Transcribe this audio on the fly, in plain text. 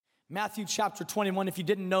Matthew chapter 21, if you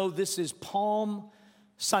didn't know, this is Palm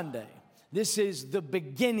Sunday. This is the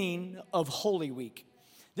beginning of Holy Week.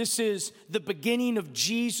 This is the beginning of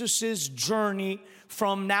Jesus' journey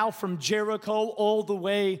from Jericho all the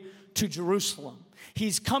way to Jerusalem.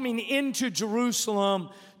 He's coming into Jerusalem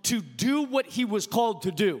to do what he was called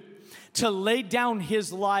to do, to lay down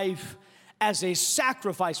his life as a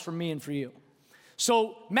sacrifice for me and for you.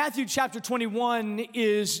 So Matthew chapter 21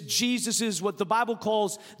 is Jesus's, what the Bible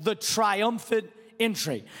calls the triumphant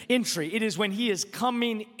entry. It is when he is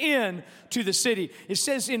coming in to the city. It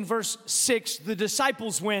says in verse 6, the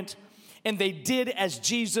disciples went and they did as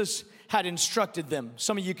Jesus had instructed them.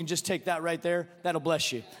 Some of you can just take that right there. That'll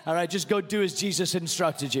bless you. All right, just go do as Jesus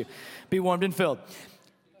instructed you. Be warmed and filled.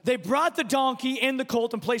 They brought the donkey and the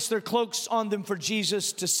colt and placed their cloaks on them for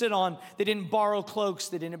Jesus to sit on. They didn't borrow cloaks.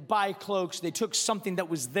 They didn't buy cloaks. They took something that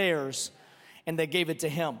was theirs and they gave it to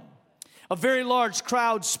him. A very large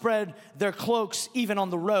crowd spread their cloaks even on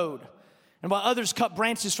the road. And while others cut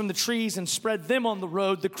branches from the trees and spread them on the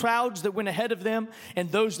road, the crowds that went ahead of them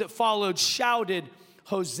and those that followed shouted,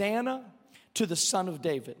 "Hosanna to the Son of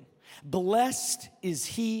David. Blessed is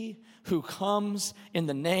he who comes in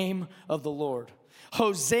the name of the Lord.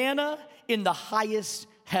 Hosanna in the highest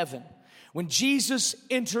heaven." When Jesus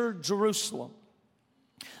entered Jerusalem,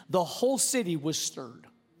 the whole city was stirred.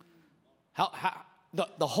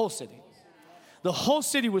 The whole city. The whole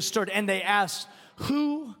city was stirred, and they asked,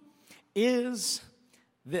 "Who is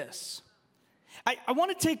this?" I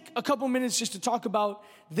want to take a couple minutes just to talk about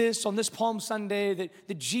this on this Palm Sunday,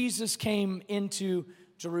 that Jesus came into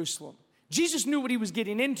Jerusalem. Jesus knew what he was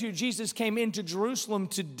getting into. Jesus came into Jerusalem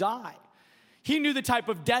to die. He knew the type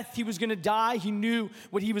of death he was going to die. He knew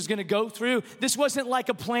what he was going to go through. This wasn't like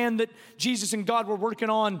a plan that Jesus and God were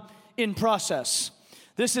working on in process.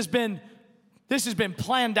 This has been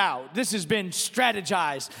planned out. This has been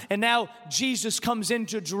strategized. And now Jesus comes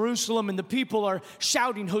into Jerusalem and the people are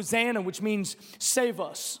shouting Hosanna, which means save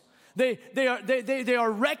us. They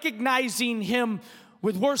are recognizing him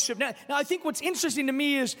with worship. Now, I think what's interesting to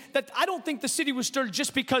me is that I don't think the city was stirred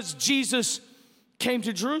just because Jesus came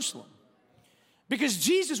to Jerusalem. Because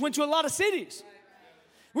Jesus went to a lot of cities.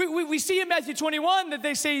 We see in Matthew 21 that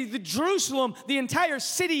they say that Jerusalem, the entire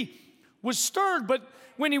city was stirred. But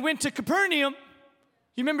when he went to Capernaum,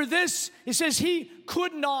 you remember this? It says he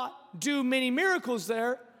could not do many miracles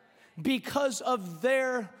there because of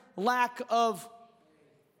their lack of.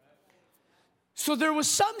 So there was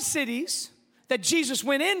some cities that Jesus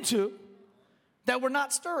went into that were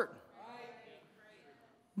not stirred.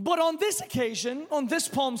 But on this occasion, on this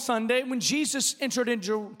Palm Sunday, when Jesus entered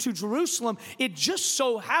into Jerusalem, it just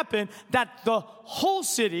so happened that the whole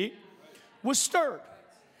city was stirred.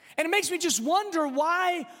 And it makes me just wonder,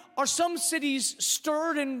 why are some cities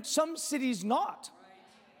stirred and some cities not?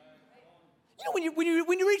 You know,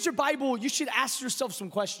 when you read your Bible, you should ask yourself some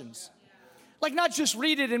questions. Like, not just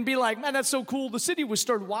read it and be like, man, that's so cool, the city was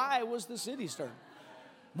stirred. Why was the city stirred?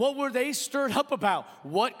 What were they stirred up about?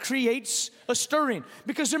 What creates a stirring?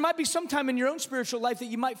 Because there might be some time in your own spiritual life that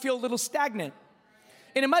you might feel a little stagnant.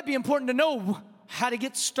 And it might be important to know how to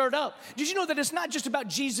get stirred up. Did you know that it's not just about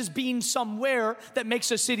Jesus being somewhere that makes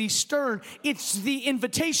a city stirred? It's the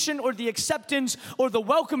invitation or the acceptance or the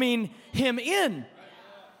welcoming him in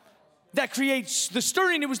that creates the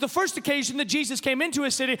stirring. It was the first occasion that Jesus came into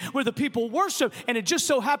a city where the people worship, and it just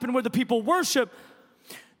so happened where the people worship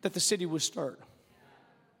that the city was stirred.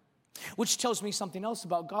 Which tells me something else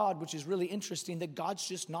about God, which is really interesting, that God's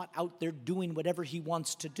just not out there doing whatever he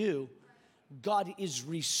wants to do. God is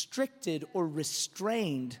restricted or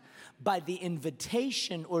restrained by the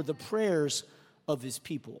invitation or the prayers of his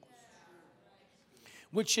people.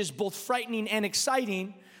 Which is both frightening and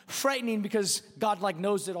exciting. Frightening because God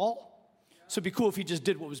knows it all. So it'd be cool if he just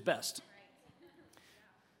did what was best.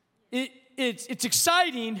 It's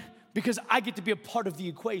exciting because I get to be a part of the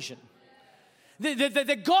equation.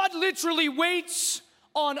 That God literally waits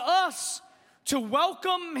on us to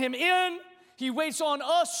welcome him in. He waits on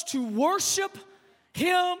us to worship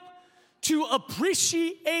him, to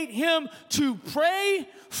appreciate him, to pray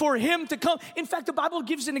for him to come. In fact, the Bible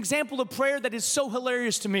gives an example of prayer that is so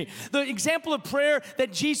hilarious to me. The example of prayer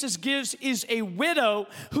that Jesus gives is a widow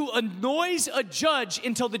who annoys a judge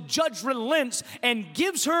until the judge relents and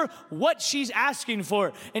gives her what she's asking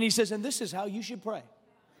for. And he says, and this is how you should pray.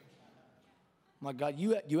 My God,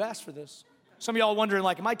 you asked for this. Some of y'all wondering,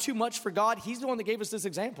 am I too much for God? He's the one that gave us this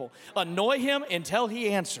example. Annoy him until he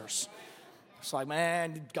answers. It's like,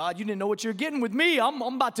 man, God, you didn't know what you're getting with me. I'm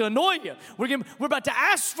about to annoy you. We're about to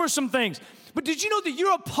ask for some things. But did you know that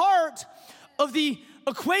you're a part of the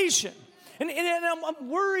equation? And I'm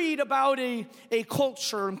worried about a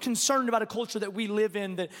culture. I'm concerned about a culture that we live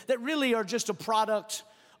in that really are just a product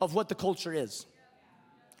of what the culture is.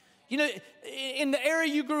 You know, in the era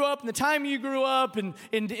you grew up, in the time you grew up, and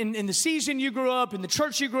in the season you grew up, in the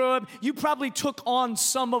church you grew up, you probably took on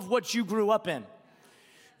some of what you grew up in.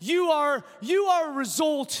 You are a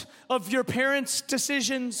result of your parents'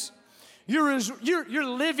 decisions. You're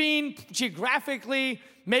living geographically,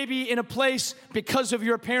 maybe in a place because of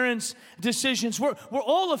your parents' decisions. We're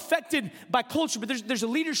all affected by culture, but there's a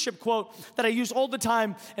leadership quote that I use all the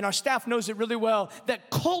time, and our staff knows it really well, that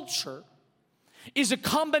culture is a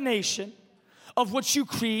combination of what you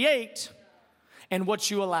create and what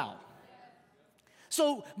you allow.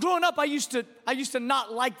 So growing up, I used to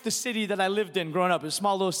not like the city that I lived in growing up. It was a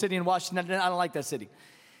small little city in Washington. I don't like that city.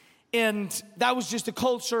 And that was just the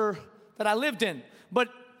culture that I lived in. But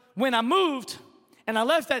when I moved and I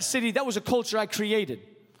left that city, that was a culture I created.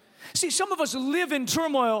 See, some of us live in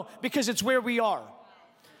turmoil because it's where we are.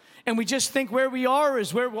 And we just think where we are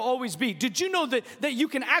is where we'll always be. Did you know that you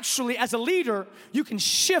can actually, as a leader, you can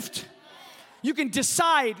shift, you can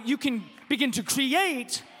decide, you can begin to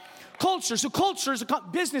create culture. So culture is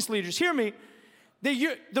business leaders, hear me.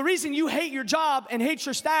 The reason you hate your job and hate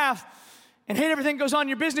your staff and hate everything that goes on in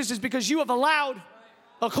your business is because you have allowed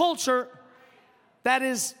a culture that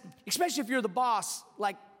is, especially if you're the boss,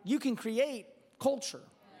 like you can create culture.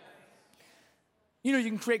 You know, you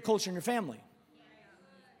can create culture in your family.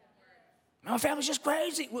 My family's just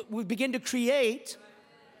crazy. We begin to create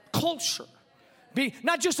culture.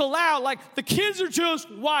 Not just allow, like the kids are just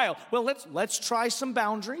wild. Well, let's try some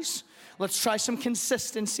boundaries. Let's try some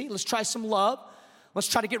consistency. Let's try some love. Let's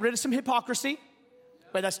try to get rid of some hypocrisy.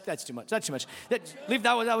 But that's too much. That's too much. Leave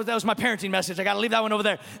that one. That was my parenting message. I got to leave that one over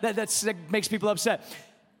there. That makes people upset.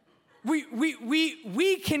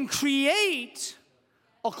 We can create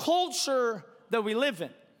a culture that we live in.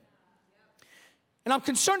 And I'm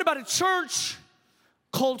concerned about a church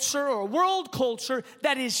culture or a world culture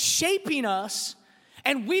that is shaping us,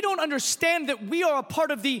 and we don't understand that we are a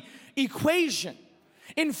part of the equation.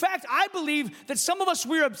 In fact, I believe that some of us,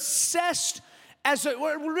 we're obsessed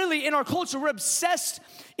really in our culture, we're obsessed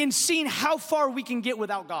in seeing how far we can get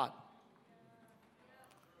without God.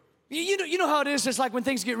 You know how it is. It's like when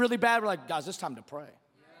things get really bad, we're like, guys, it's time to pray.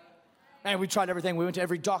 Man, we tried everything. We went to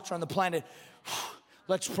every doctor on the planet.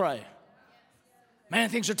 Let's pray. Man,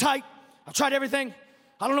 things are tight. I've tried everything.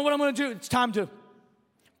 I don't know what I'm going to do. It's time to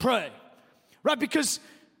pray. Right? Because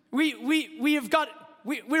we're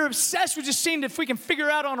obsessed with just seeing if we can figure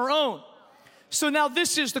out on our own. So now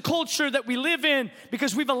this is the culture that we live in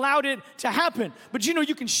because we've allowed it to happen. But you know,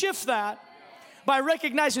 you can shift that by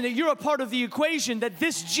recognizing that you're a part of the equation, that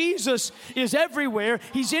this Jesus is everywhere.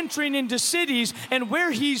 He's entering into cities, and where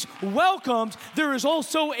he's welcomed, there is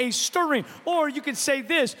also a stirring. Or you could say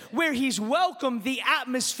this, where he's welcomed, the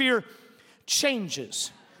atmosphere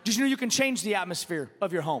changes. Did you know you can change the atmosphere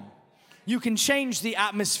of your home? You can change the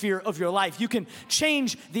atmosphere of your life. You can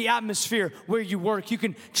change the atmosphere where you work. You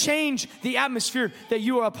can change the atmosphere that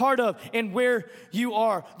you are a part of and where you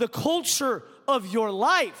are. The culture of your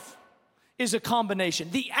life is a combination.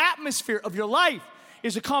 The atmosphere of your life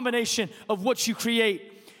is a combination of what you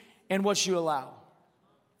create and what you allow.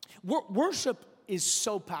 Worship is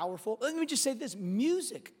so powerful. Let me just say this,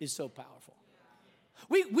 music is so powerful.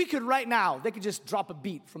 We could right now, they could just drop a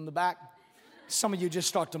beat from the back. Some of you just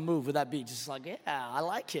start to move with that beat, just like, yeah, I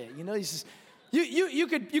like it. You know, you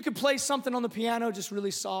could play something on the piano just really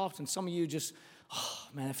soft, and some of you just, oh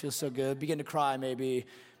man, it feels so good. Begin to cry maybe.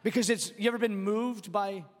 Because you ever been moved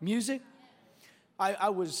by music? I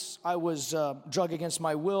was drug against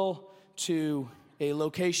my will to a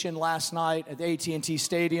location last night at the AT&T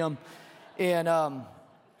Stadium. And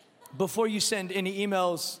before you send any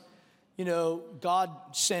emails, you know, God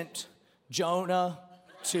sent Jonah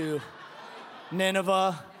to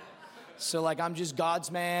Nineveh. So like I'm just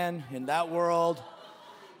God's man in that world.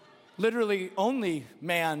 Literally only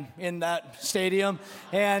man in that stadium.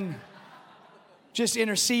 And just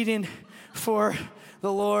interceding for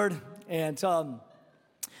the Lord. And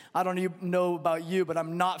I don't even know about you, but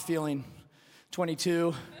I'm not feeling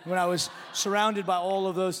 22 when I was surrounded by all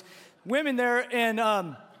of those women there. And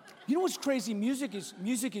you know what's crazy? Music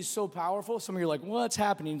is so powerful. Some of you are like, what's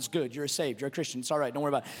happening? It's good. You're saved. You're a Christian. It's all right. Don't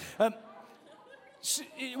worry about it.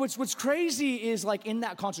 What's crazy is like in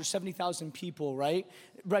that concert, 70,000 people, right?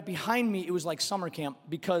 Right behind me, it was like summer camp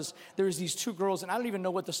because there was these two girls, and I don't even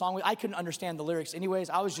know what the song was. I couldn't understand the lyrics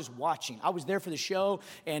anyways. I was just watching. I was there for the show,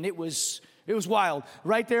 and it was wild.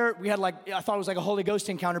 Right there, we had I thought it was like a Holy Ghost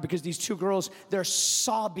encounter because these two girls, they're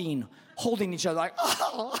sobbing, holding each other, like,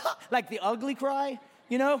 oh, like the ugly cry,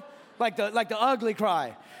 you know? like the ugly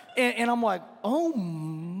cry. And I'm like, oh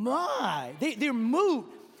my, they're moved.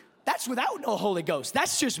 That's without no Holy Ghost.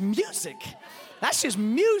 That's just music. That's just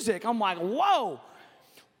music. I'm like, whoa.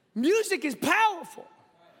 Music is powerful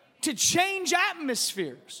to change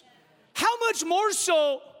atmospheres. How much more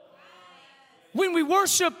so when we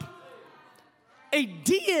worship a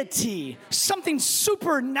deity, something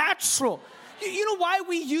supernatural. You know why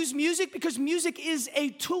we use music? Because music is a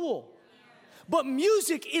tool. But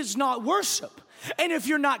music is not worship. And if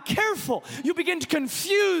you're not careful, you begin to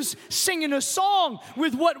confuse singing a song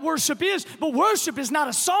with what worship is. But worship is not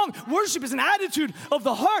a song. Worship is an attitude of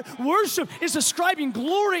the heart. Worship is ascribing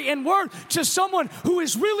glory and worth to someone who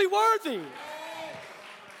is really worthy.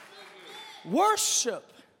 Worship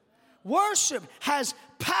has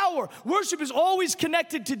power. Worship is always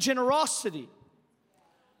connected to generosity.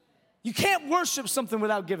 You can't worship something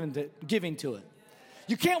without giving to it.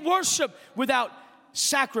 You can't worship without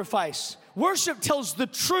sacrifice. Worship tells the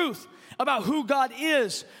truth about who God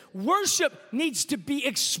is. Worship needs to be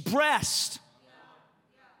expressed.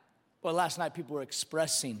 Well, last night people were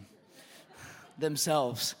expressing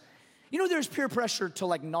themselves. You know, there's peer pressure to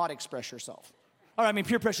like not express yourself. Or I mean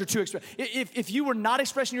peer pressure to express. If you were not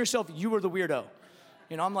expressing yourself, you were the weirdo.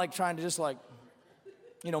 You know, I'm like trying to just like,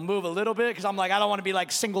 you know, move a little bit because I'm like, I don't want to be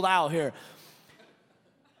like singled out here.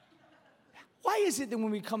 Why is it that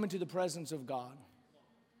when we come into the presence of God,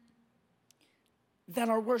 that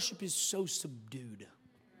our worship is so subdued?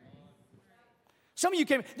 Some of you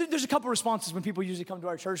came, there's a couple responses when people usually come to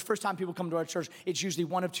our church. First time people come to our church, it's usually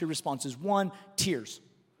one of two responses. One, tears.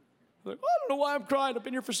 Like, I don't know why I'm crying. I've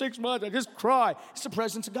been here for 6 months. I just cry. It's the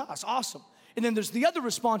presence of God. It's awesome. And then there's the other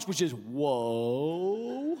response, which is,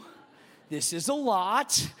 whoa, this is a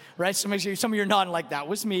lot, right? So make sure some of you are nodding like that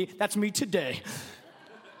was me. That's me today.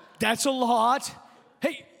 That's a lot.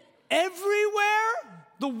 Hey, everywhere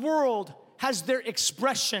the world has their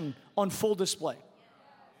expression on full display.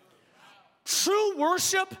 True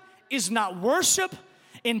worship is not worship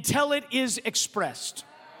until it is expressed.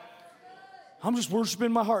 I'm just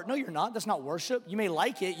worshiping my heart. No, you're not. That's not worship. You may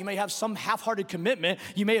like it. You may have some half-hearted commitment.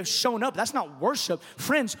 You may have shown up. That's not worship.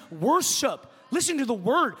 Friends, worship. Listen to the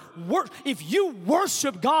word. If you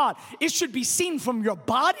worship God, it should be seen from your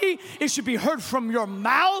body. It should be heard from your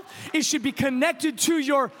mouth. It should be connected to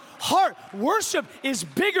your heart. Worship is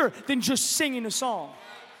bigger than just singing a song.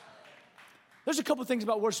 There's a couple things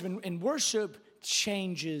about worship, and worship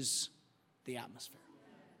changes the atmosphere.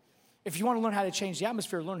 If you want to learn how to change the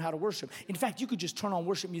atmosphere, learn how to worship. In fact, you could just turn on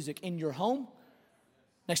worship music in your home.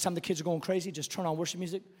 Next time the kids are going crazy, just turn on worship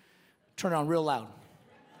music. Turn it on real loud.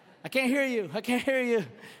 I can't hear you. I can't hear you.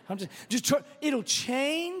 It'll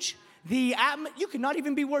change the atmosphere. You could not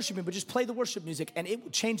even be worshiping, but just play the worship music, and it will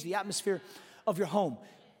change the atmosphere of your home.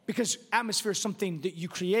 Because atmosphere is something that you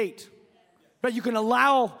create. Right? You can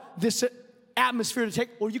allow this atmosphere to take,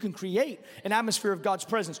 or you can create an atmosphere of God's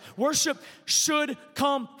presence. Worship should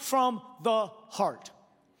come from the heart.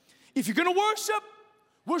 If you're going to worship,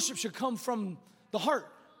 worship should come from the heart.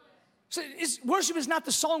 So worship is not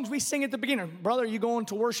the songs we sing at the beginning. Brother, are you going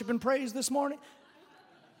to worship and praise this morning?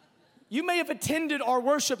 You may have attended our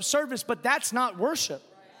worship service, but that's not worship.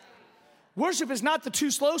 Worship is not the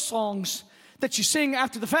 2 slow songs that you sing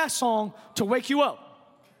after the fast song to wake you up.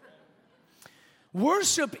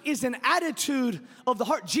 Worship is an attitude of the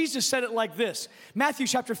heart. Jesus said it like this. Matthew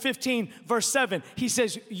chapter 15, verse 7. He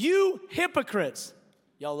says, you hypocrites.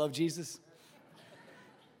 Y'all love Jesus?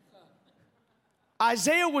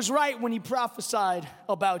 Isaiah was right when he prophesied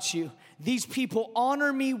about you. These people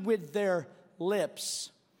honor me with their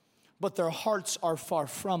lips, but their hearts are far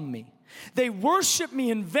from me. They worship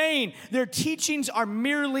me in vain. Their teachings are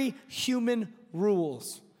merely human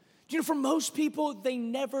rules. You know, for most people, they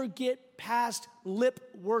never get past lip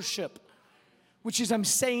worship, which is I'm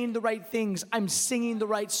saying the right things, I'm singing the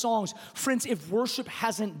right songs. Friends, if worship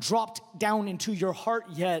hasn't dropped down into your heart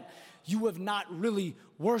yet, you have not really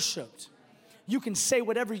worshiped. You can say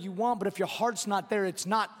whatever you want, but if your heart's not there, it's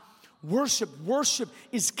not worship. Worship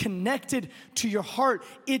is connected to your heart.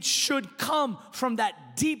 It should come from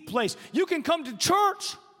that deep place. You can come to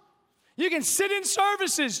church. You can sit in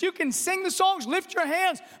services. You can sing the songs, lift your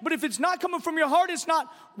hands. But if it's not coming from your heart, it's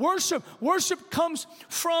not worship. Worship comes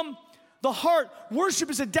from the heart. Worship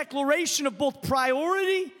is a declaration of both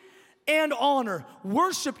priority and honor.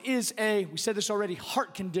 Worship is we said this already,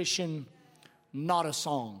 heart condition, not a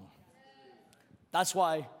song. That's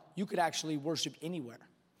why you could actually worship anywhere,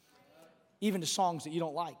 even to songs that you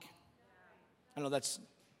don't like. I know that's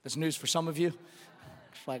news for some of you.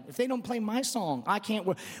 It's like, if they don't play my song, I can't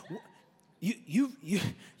worship.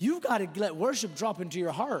 You've got to let worship drop into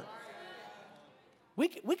your heart.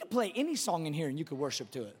 We could play any song in here and you could worship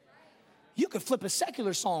to it. You could flip a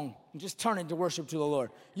secular song and just turn it to worship to the Lord.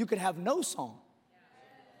 You could have no song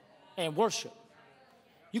and worship.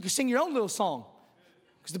 You could sing your own little song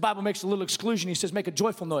because the Bible makes a little exclusion. He says, make a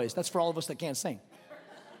joyful noise. That's for all of us that can't sing.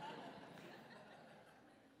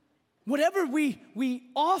 Whatever we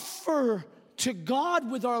offer to God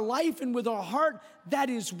with our life and with our heart, that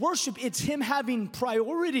is worship. It's Him having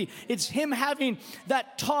priority. It's Him having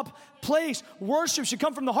that top place. Worship should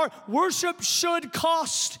come from the heart. Worship should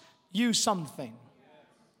cost you something.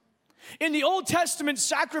 In the Old Testament,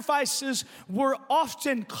 sacrifices were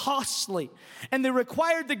often costly, and they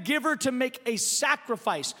required the giver to make a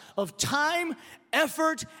sacrifice of time,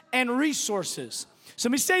 effort, and resources. So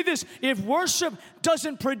let me say this, if worship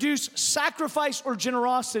doesn't produce sacrifice or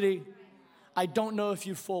generosity, I don't know if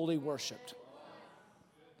you fully worshiped.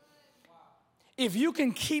 If you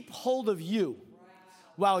can keep hold of you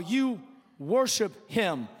while you worship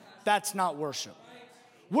Him, that's not worship.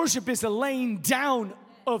 Worship is the laying down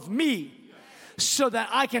of me so that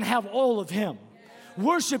I can have all of Him.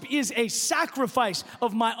 Worship is a sacrifice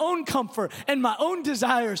of my own comfort and my own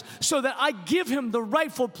desires so that I give Him the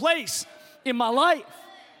rightful place in my life.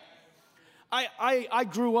 I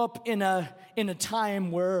grew up in a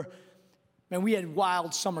time where, man, we had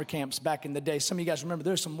wild summer camps back in the day. Some of you guys remember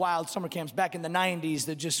there's some wild summer camps back in the 90s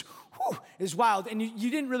that just, is wild. And you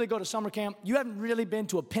didn't really go to summer camp. You haven't really been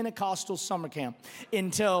to a Pentecostal summer camp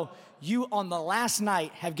until you on the last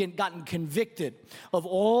night have gotten convicted of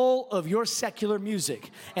all of your secular music.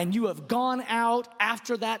 And you have gone out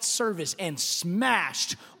after that service and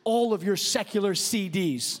smashed all of your secular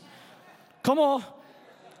CDs. Come on.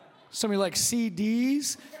 Some of you are like,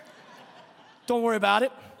 CDs? Don't worry about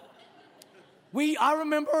it. I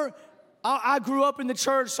remember I grew up in the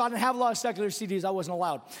church, so I didn't have a lot of secular CDs. I wasn't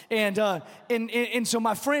allowed. And so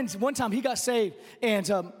my friends, one time he got saved. And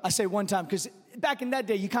I say one time because back in that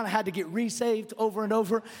day, you kind of had to get re-saved over and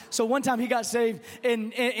over. So one time he got saved,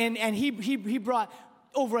 and he brought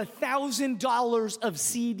over $1,000 of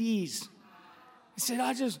CDs. He said,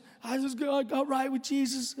 I just got right with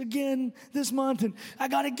Jesus again this month, and I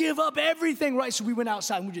got to give up everything, right? So we went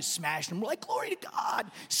outside, and we just smashed them. We're like, glory to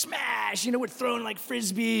God, smash. You know, we're throwing like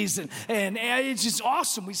Frisbees, and it's just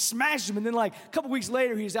awesome. We smashed them, and then like a couple weeks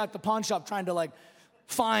later, he's at the pawn shop trying to like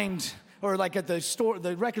find, or like at the store,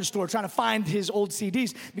 the record store, trying to find his old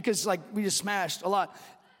CDs because like we just smashed a lot.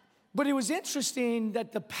 But it was interesting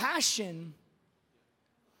that the passion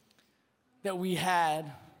that we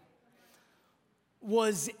had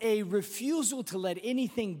was a refusal to let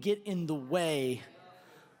anything get in the way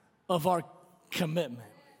of our commitment.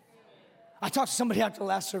 I talked to somebody after the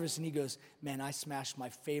last service, and he goes, man, I smashed my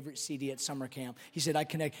favorite CD at summer camp. He said,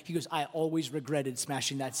 he goes, I always regretted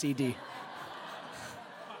smashing that CD.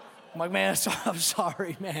 I'm like, man, I'm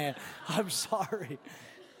sorry, man. I'm sorry.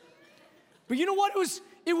 But you know what?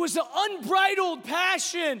 It was an unbridled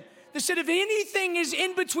passion that said, if anything is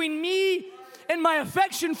in between me and my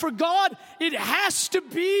affection for God, it has to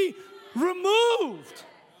be removed.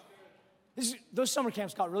 Those summer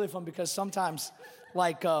camps got really fun because sometimes,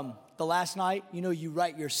 like the last night, you know, you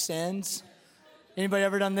write your sins. Anybody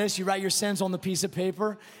ever done this? You write your sins on the piece of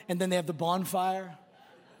paper, and then they have the bonfire.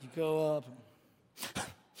 You go up,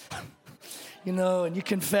 you know, and you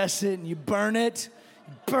confess it, and you burn it.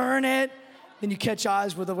 Then you catch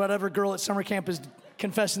eyes with whatever girl at summer camp is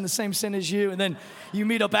confessing the same sin as you, and then you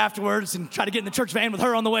meet up afterwards and try to get in the church van with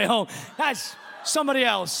her on the way home. That's somebody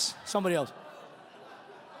else.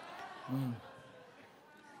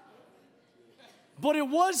 But it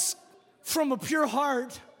was from a pure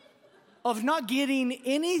heart of not getting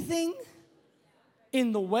anything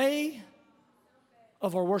in the way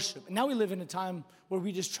of our worship. And now we live in a time where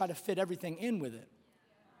we just try to fit everything in with it.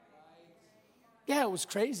 Yeah, it was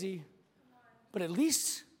crazy, but at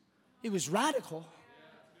least it was radical.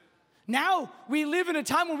 Now we live in a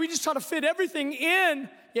time where we just try to fit everything in.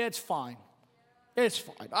 Yeah, it's fine. It's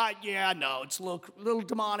fine. I know. It's a little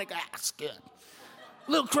demonic. It's good.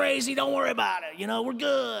 A little crazy. Don't worry about it. You know, we're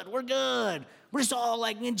good. We're just all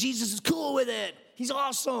like, man, Jesus is cool with it. He's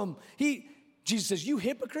awesome. Jesus says, you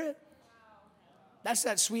hypocrite. That's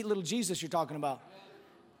that sweet little Jesus you're talking about.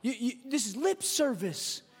 This is lip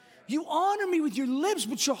service. You honor me with your lips,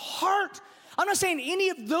 but your heart, I'm not saying any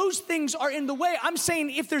of those things are in the way. I'm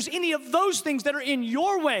saying if there's any of those things that are in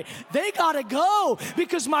your way, they gotta go,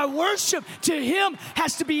 because my worship to Him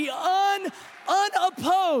has to be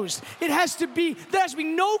unopposed. There has to be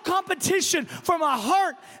no competition from a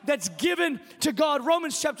heart that's given to God.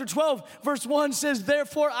 Romans chapter 12, verse 1 says,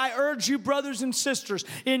 therefore I urge you, brothers and sisters,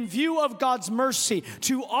 in view of God's mercy,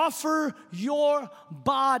 to offer your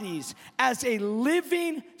bodies as a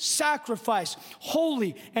living sacrifice,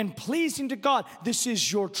 holy and pleasing to God. This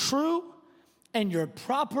is your true and your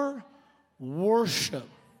proper worship.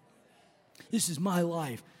 This is my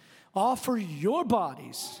life. Offer your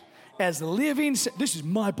bodies as living, this is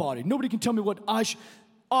my body. Nobody can tell me what I should.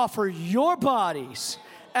 Offer your bodies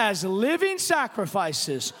as living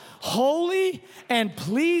sacrifices, holy and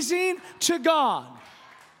pleasing to God.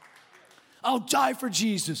 I'll die for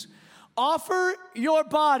Jesus. Offer your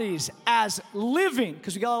bodies as living,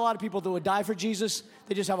 because we got a lot of people that would die for Jesus.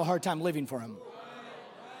 They just have a hard time living for him.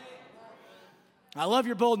 I love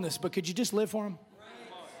your boldness, but could you just live for him?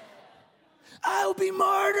 I'll be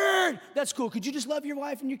martyred. That's cool. Could you just love your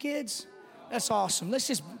wife and your kids? That's awesome. Let's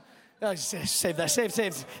just save that.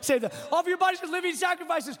 Save that. Offer your bodies as living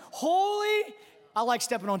sacrifices, holy. I like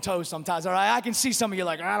stepping on toes sometimes, all right? I can see some of you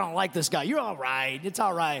like, I don't like this guy. You're all right. It's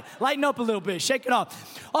all right. Lighten up a little bit. Shake it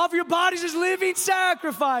off. Offer your bodies as living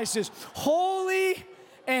sacrifices, holy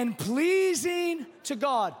and pleasing to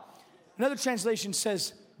God. Another translation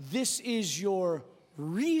says, this is your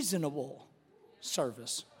reasonable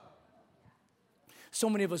service. So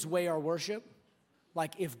many of us weigh our worship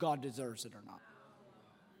like if God deserves it or not.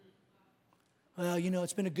 Well,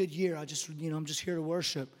 it's been a good year. I'm just here to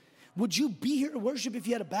worship. Would you be here to worship if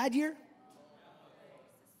you had a bad year?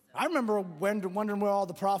 I remember wondering where all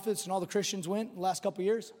the prophets and all the Christians went the last couple of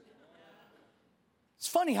years. It's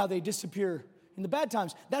funny how they disappear in the bad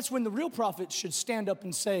times. That's when the real prophets should stand up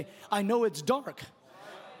and say, I know it's dark,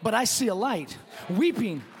 but I see a light.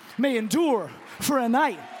 Weeping may endure for a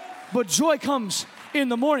night, but joy comes in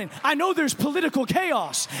the morning. I know there's political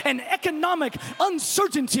chaos and economic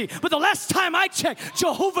uncertainty, but the last time I checked,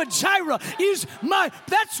 Jehovah Jireh is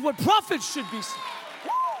that's what prophets should be.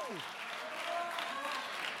 Woo!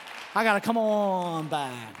 I gotta come on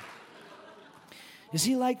back. Is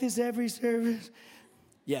he like this every service?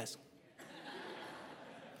 Yes.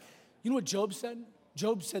 You know what Job said?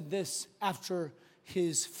 Job said this after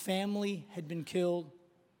his family had been killed,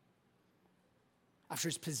 after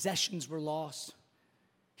his possessions were lost.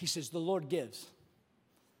 He says, the Lord gives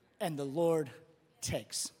and the Lord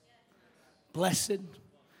takes. Blessed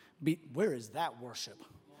be, where is that worship?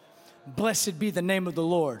 Blessed be the name of the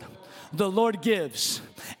Lord. The Lord gives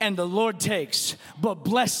and the Lord takes, but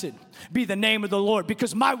blessed be the name of the Lord,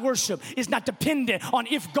 because my worship is not dependent on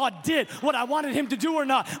if God did what I wanted him to do or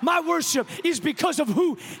not. My worship is because of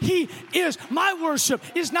who he is. My worship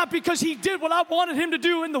is not because he did what I wanted him to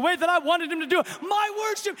do in the way that I wanted him to do it. My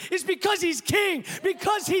worship is because he's king,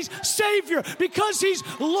 because he's Savior, because he's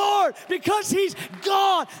Lord, because he's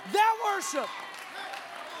God. That worship.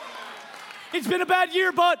 It's been a bad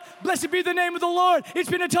year, but blessed be the name of the Lord. It's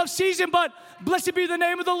been a tough season, but blessed be the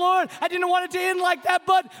name of the Lord. I didn't want it to end like that,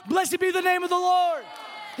 but blessed be the name of the Lord.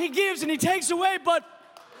 He gives and he takes away, but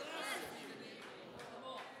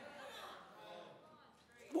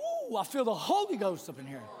ooh, I feel the Holy Ghost up in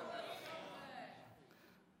here.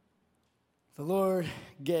 The Lord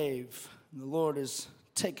gave, and the Lord is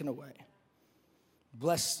taken away.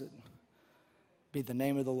 Blessed be the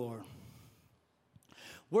name of the Lord.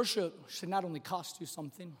 Worship should not only cost you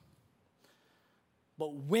something,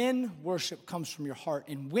 but when worship comes from your heart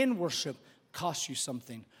and when worship costs you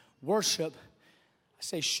something, worship, I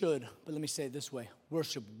say should, but let me say it this way,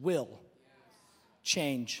 worship will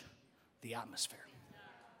change the atmosphere.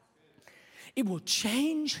 It will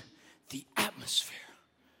change the atmosphere.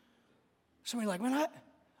 Somebody like, man,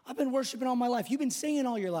 I've been worshiping all my life. You've been singing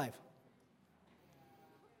all your life.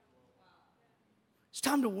 It's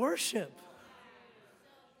time to worship.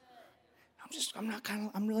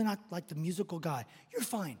 I'm really not like the musical guy. You're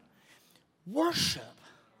fine. Worship.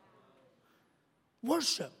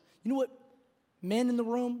 Worship. You know what? Men in the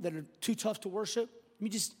room that are too tough to worship, let me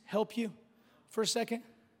just help you for a second.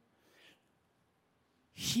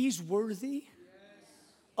 He's worthy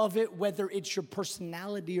of it, whether it's your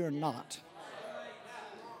personality or not.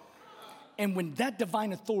 And when that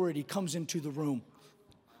divine authority comes into the room,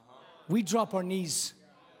 we drop our knees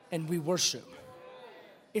and we worship.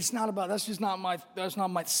 It's not about, that's not my,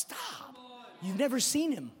 stop. You've never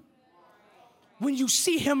seen him. When you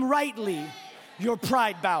see him rightly, your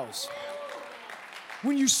pride bows.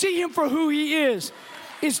 When you see him for who he is,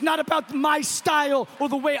 it's not about my style or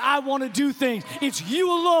the way I want to do things. It's you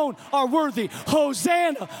alone are worthy.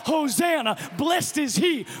 Hosanna, Hosanna. Blessed is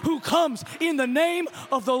he who comes in the name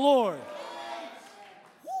of the Lord.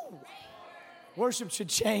 Woo. Worship should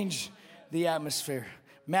change the atmosphere.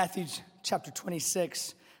 Matthew chapter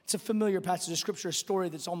 26. It's a familiar passage of scripture, a story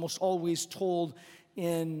that's almost always told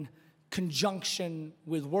in conjunction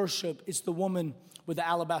with worship. It's the woman with the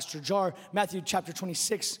alabaster jar. Matthew chapter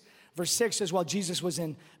 26, verse 6 says, while Jesus was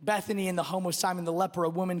in Bethany in the home of Simon the leper, a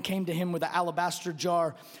woman came to him with an alabaster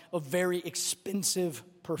jar of very expensive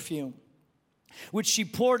perfume, which she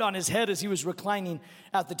poured on his head as he was reclining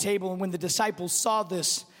at the table. And when the disciples saw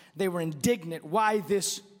this, they were indignant. Why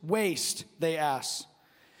this waste, they asked.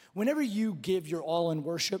 Whenever you give your all in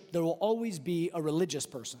worship, there will always be a religious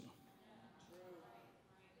person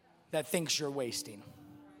that thinks you're wasting.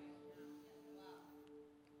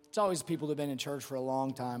 It's always people that have been in church for a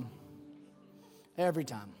long time. Every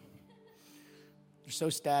time. They're so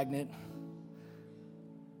stagnant,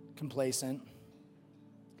 complacent.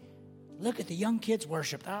 Look at the young kids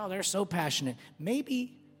worship. Oh, they're so passionate.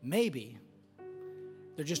 Maybe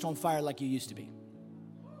they're just on fire like you used to be.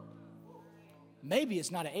 Maybe it's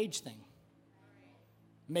not an age thing.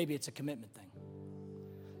 Maybe it's a commitment thing.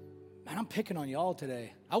 Man, I'm picking on y'all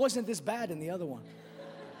today. I wasn't this bad in the other one.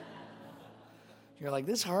 You're like,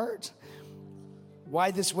 this hurts. Why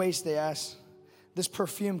this waste, they asked. This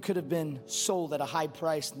perfume could have been sold at a high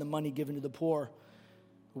price and the money given to the poor.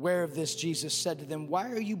 Aware of this, Jesus said to them, why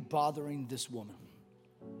are you bothering this woman?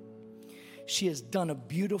 She has done a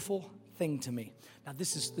beautiful thing to me. Now,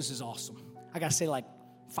 this is awesome. I got to say like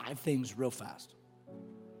 5 things real fast.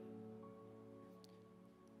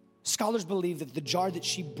 Scholars believe that the jar that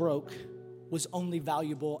she broke was only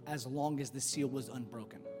valuable as long as the seal was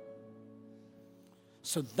unbroken.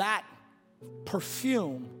 So that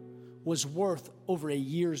perfume was worth over a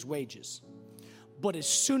year's wages. But as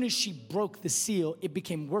soon as she broke the seal, it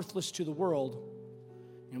became worthless to the world.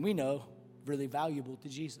 And we know, really valuable to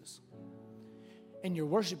Jesus. And your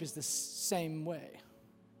worship is the same way.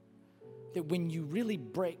 That when you really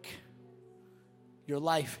break your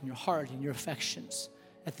life and your heart and your affections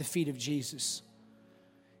at the feet of Jesus,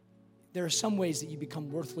 there are some ways that you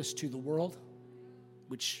become worthless to the world,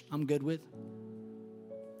 which I'm good with,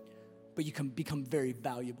 but you can become very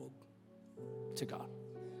valuable to God.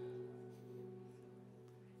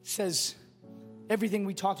 It says, everything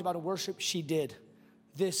we talked about in worship, she did.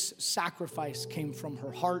 This sacrifice came from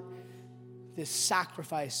her heart. This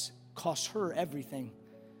sacrifice cost her everything.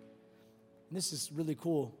 And this is really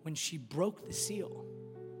cool. When she broke the seal,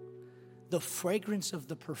 the fragrance of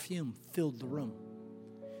the perfume filled the room.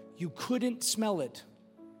 You couldn't smell it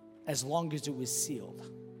as long as it was sealed.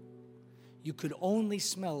 You could only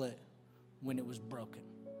smell it when it was broken.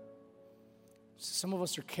 So some of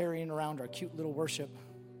us are carrying around our cute little worship,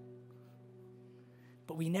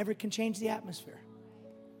 but we never can change the atmosphere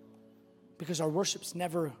because our worship's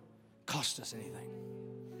never cost us anything.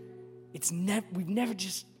 We've never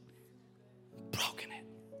just broken it.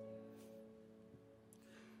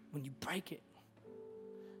 When you break it.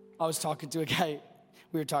 I was talking to a guy,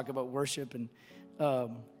 we were talking about worship, and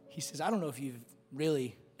he says, I don't know if you've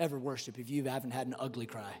really ever worshiped if you haven't had an ugly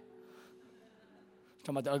cry.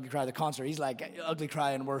 Talking about the ugly cry of the concert. He's like, ugly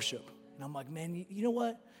cry in worship. And I'm like, man, you know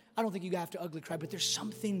what? I don't think you have to ugly cry, but there's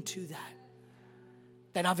something to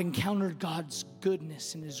that I've encountered God's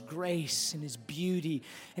goodness and his grace and his beauty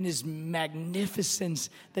and his magnificence,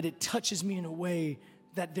 that it touches me in a way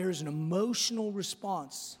that there's an emotional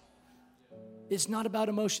response. It's not about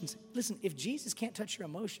emotions. Listen, if Jesus can't touch your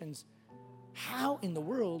emotions, how in the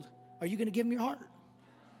world are you going to give him your heart?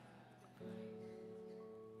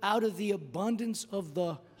 Out of the abundance of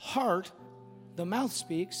the heart, the mouth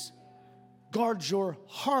speaks. Guard your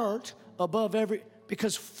heart above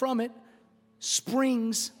because from it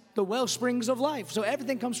springs the well springs of life. So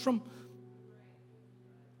everything comes from.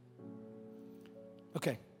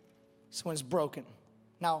 Okay, so when it's broken.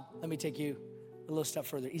 Now, let me take you a little step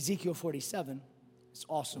further. Ezekiel 47, it's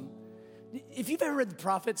awesome. If you've ever read the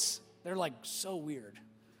prophets, they're like so weird.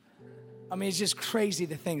 I mean, it's just crazy,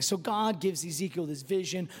 the thing. So God gives Ezekiel this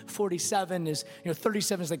vision. 47 is,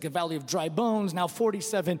 37 is like the valley of dry bones. Now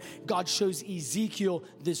 47, God shows Ezekiel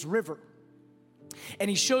this river. And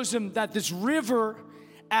he shows him that this river,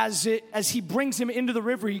 as he brings him into the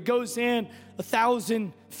river, he goes in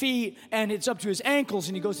 1,000 feet and it's up to his ankles.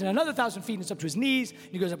 And he goes in another 1,000 feet and it's up to his knees.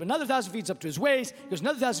 And he goes up another 1,000 feet, it's up to his waist. He goes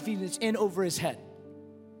another 1,000 feet and it's in over his head.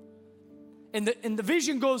 And the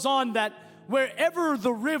vision goes on that wherever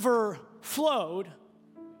the river flowed,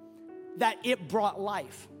 that it brought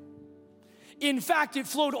life. In fact, it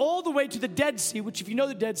flowed all the way to the Dead Sea, which if you know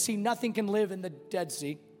the Dead Sea, nothing can live in the Dead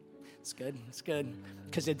Sea. It's good,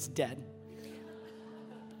 because it's dead.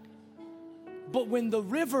 But when the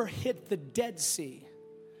river hit the Dead Sea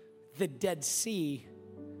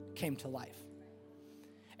came to life.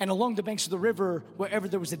 And along the banks of the river, wherever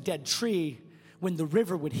there was a dead tree, when the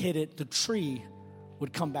river would hit it, the tree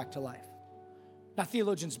would come back to life. Now,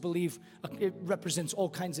 theologians believe it represents all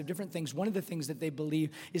kinds of different things. One of the things that they believe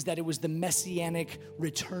is that it was the messianic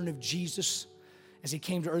return of Jesus. As he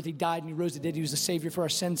came to earth, he died and he rose to the dead. He was the Savior for our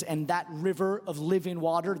sins. And that river of living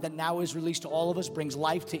water that now is released to all of us brings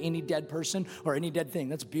life to any dead person or any dead thing.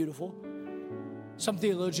 That's beautiful. Some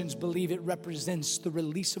theologians believe it represents the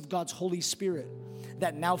release of God's Holy Spirit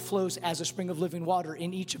that now flows as a spring of living water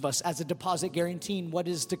in each of us as a deposit guaranteeing what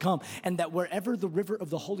is to come. And that wherever the river of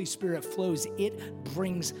the Holy Spirit flows, it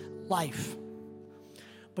brings life.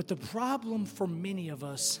 But the problem for many of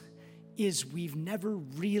us is we've never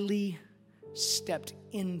really stepped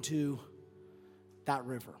into that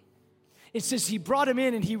river. It says he brought him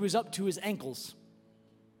in and he was up to his ankles.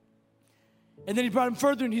 And then he brought him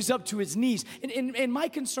further and he's up to his knees. And my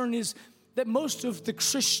concern is that most of the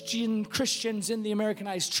Christians in the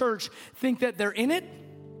Americanized church think that they're in it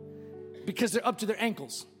because they're up to their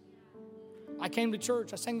ankles. I came to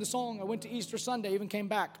church, I sang the song, I went to Easter Sunday, even came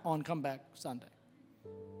back on Comeback Sunday.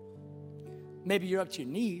 Maybe you're up to your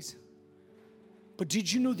knees. But did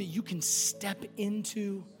you know that you can step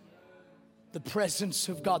into the presence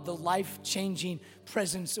of God, the life-changing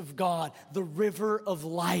presence of God, the river of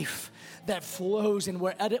life that flows and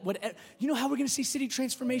you know how we're going to see city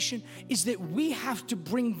transformation is that we have to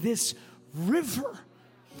bring this river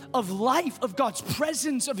of life, of God's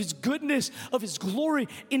presence, of His goodness, of His glory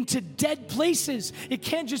into dead places. It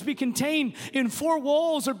can't just be contained in four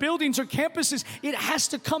walls or buildings or campuses. It has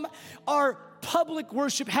to come, our public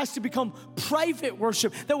worship has to become private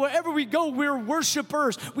worship, that wherever we go, we're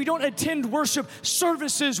worshipers. We don't attend worship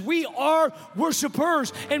services. We are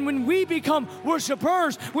worshipers. And when we become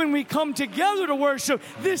worshipers, when we come together to worship,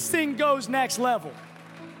 this thing goes next level.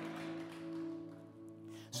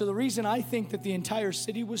 So the reason I think that the entire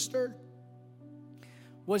city was stirred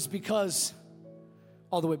was because,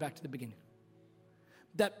 all the way back to the beginning,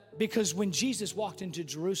 that because when Jesus walked into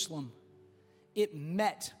Jerusalem, it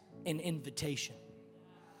met an invitation.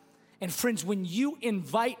 And friends, when you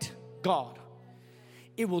invite God,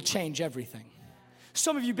 it will change everything.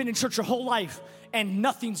 Some of you have been in church your whole life and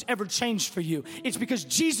nothing's ever changed for you. It's because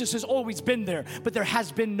Jesus has always been there, but there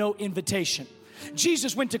has been no invitation.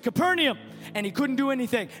 Jesus went to Capernaum and he couldn't do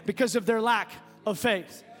anything because of their lack of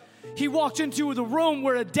faith. He walked into the room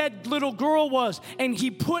where a dead little girl was and he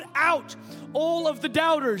put out all of the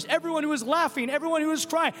doubters, everyone who was laughing, everyone who was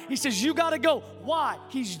crying. He says, you got to go. Why?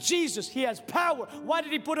 He's Jesus. He has power. Why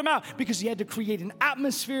did he put him out? Because he had to create an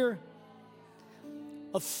atmosphere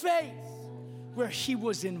of faith where he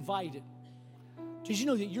was invited. Did you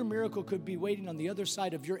know that your miracle could be waiting on the other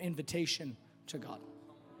side of your invitation to God?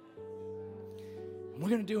 What we're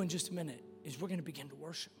going to do in just a minute is we're going to begin to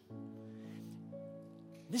worship.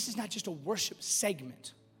 This is not just a worship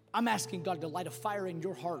segment. I'm asking God to light a fire in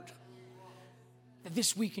your heart. That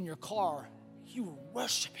this week in your car, you were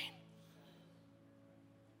worshiping.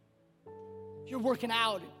 You're working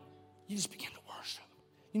out. You just begin to worship.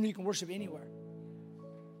 You know you can worship anywhere.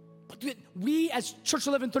 But we as Church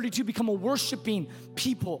 1132 become a worshiping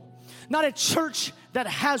people. Not a church that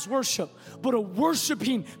has worship, but a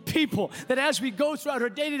worshiping people. That as we go throughout our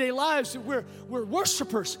day-to-day lives, we're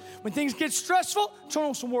worshipers. When things get stressful, turn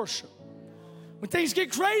on some worship. When things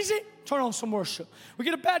get crazy, turn on some worship. We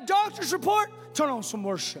get a bad doctor's report, turn on some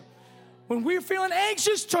worship. When we're feeling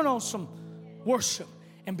anxious, turn on some worship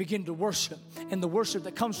and begin to worship. And the worship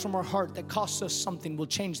that comes from our heart that costs us something will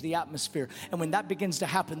change the atmosphere. And when that begins to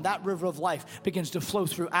happen, that river of life begins to flow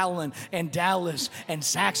through Allen and Dallas and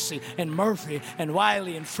Saxe and Murphy and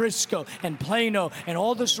Wiley and Frisco and Plano and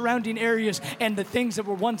all the surrounding areas and the things that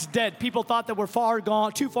were once dead. People thought that were far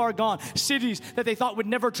gone, too far gone. Cities that they thought would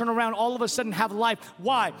never turn around all of a sudden have life.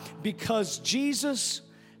 Why? Because Jesus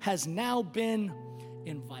has now been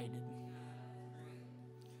invited.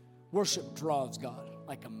 Worship draws God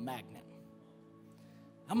like a magnet.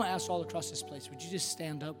 I'm going to ask all across this place, would you just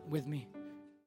stand up with me?